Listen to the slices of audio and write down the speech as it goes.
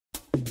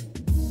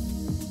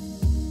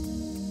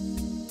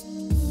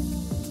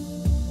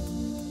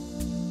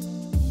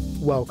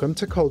Welcome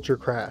to Culture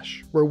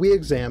Crash, where we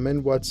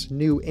examine what's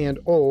new and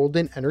old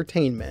in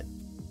entertainment.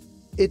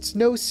 It's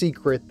no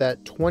secret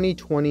that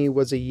 2020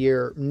 was a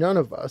year none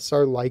of us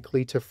are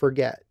likely to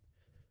forget.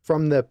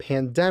 From the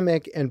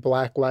pandemic and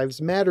Black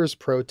Lives Matters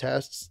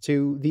protests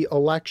to the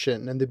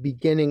election and the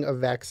beginning of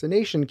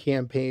vaccination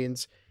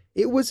campaigns,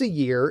 it was a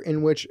year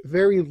in which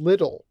very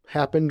little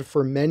happened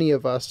for many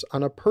of us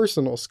on a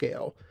personal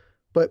scale,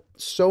 but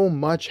so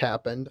much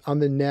happened on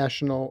the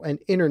national and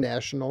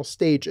international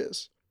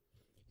stages.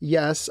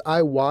 Yes,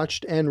 I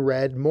watched and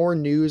read more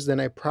news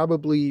than I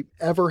probably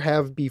ever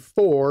have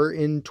before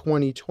in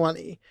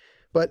 2020,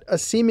 but a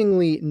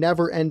seemingly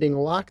never-ending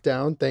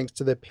lockdown thanks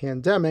to the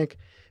pandemic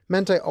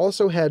meant I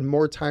also had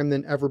more time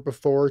than ever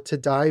before to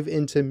dive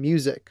into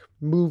music,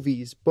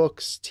 movies,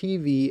 books,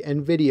 TV,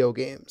 and video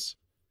games.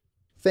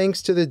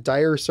 Thanks to the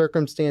dire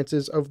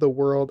circumstances of the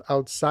world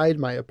outside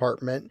my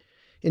apartment,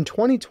 in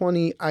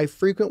 2020 I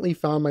frequently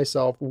found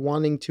myself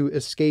wanting to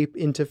escape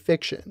into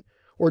fiction,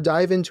 or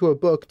dive into a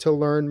book to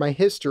learn my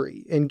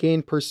history and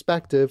gain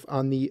perspective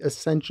on the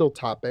essential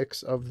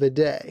topics of the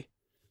day.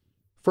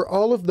 For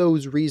all of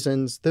those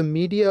reasons, the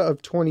media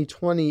of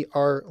 2020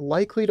 are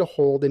likely to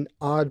hold an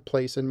odd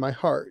place in my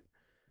heart.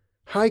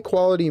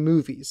 High-quality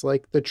movies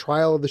like The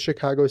Trial of the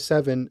Chicago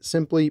 7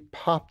 simply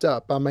popped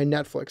up on my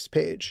Netflix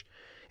page,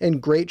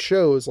 and great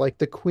shows like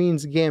The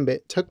Queen's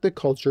Gambit took the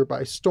culture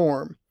by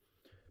storm.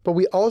 But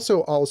we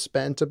also all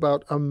spent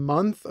about a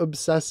month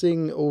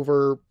obsessing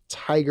over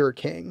Tiger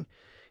King,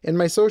 and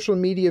my social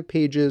media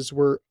pages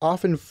were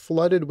often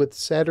flooded with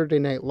Saturday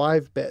Night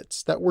Live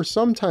bits that were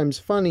sometimes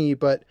funny,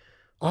 but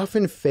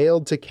often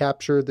failed to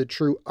capture the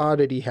true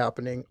oddity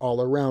happening all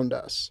around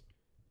us.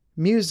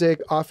 Music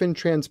often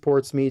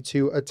transports me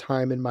to a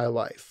time in my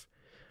life.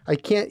 I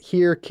can't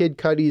hear Kid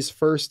Cudi's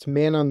first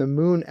Man on the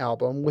Moon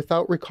album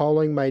without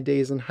recalling my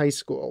days in high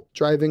school,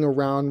 driving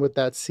around with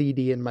that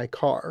CD in my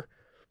car.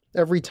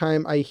 Every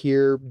time I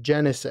hear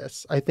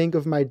Genesis, I think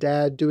of my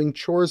dad doing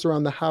chores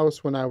around the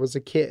house when I was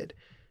a kid.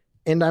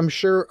 And I'm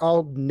sure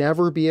I'll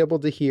never be able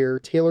to hear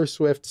Taylor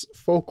Swift's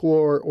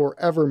Folklore or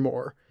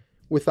Evermore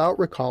without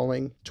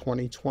recalling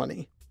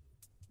 2020.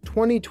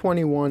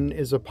 2021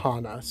 is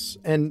upon us,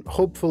 and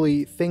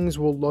hopefully things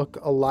will look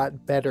a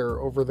lot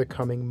better over the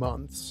coming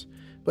months.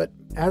 But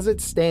as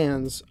it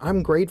stands,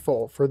 I'm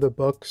grateful for the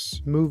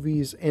books,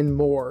 movies, and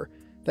more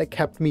that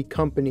kept me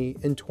company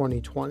in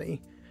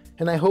 2020.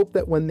 And I hope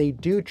that when they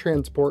do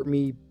transport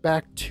me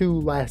back to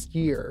last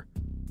year,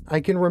 I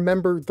can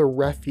remember the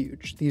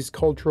refuge these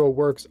cultural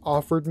works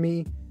offered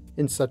me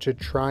in such a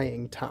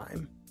trying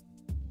time.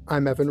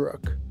 I'm Evan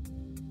Rook.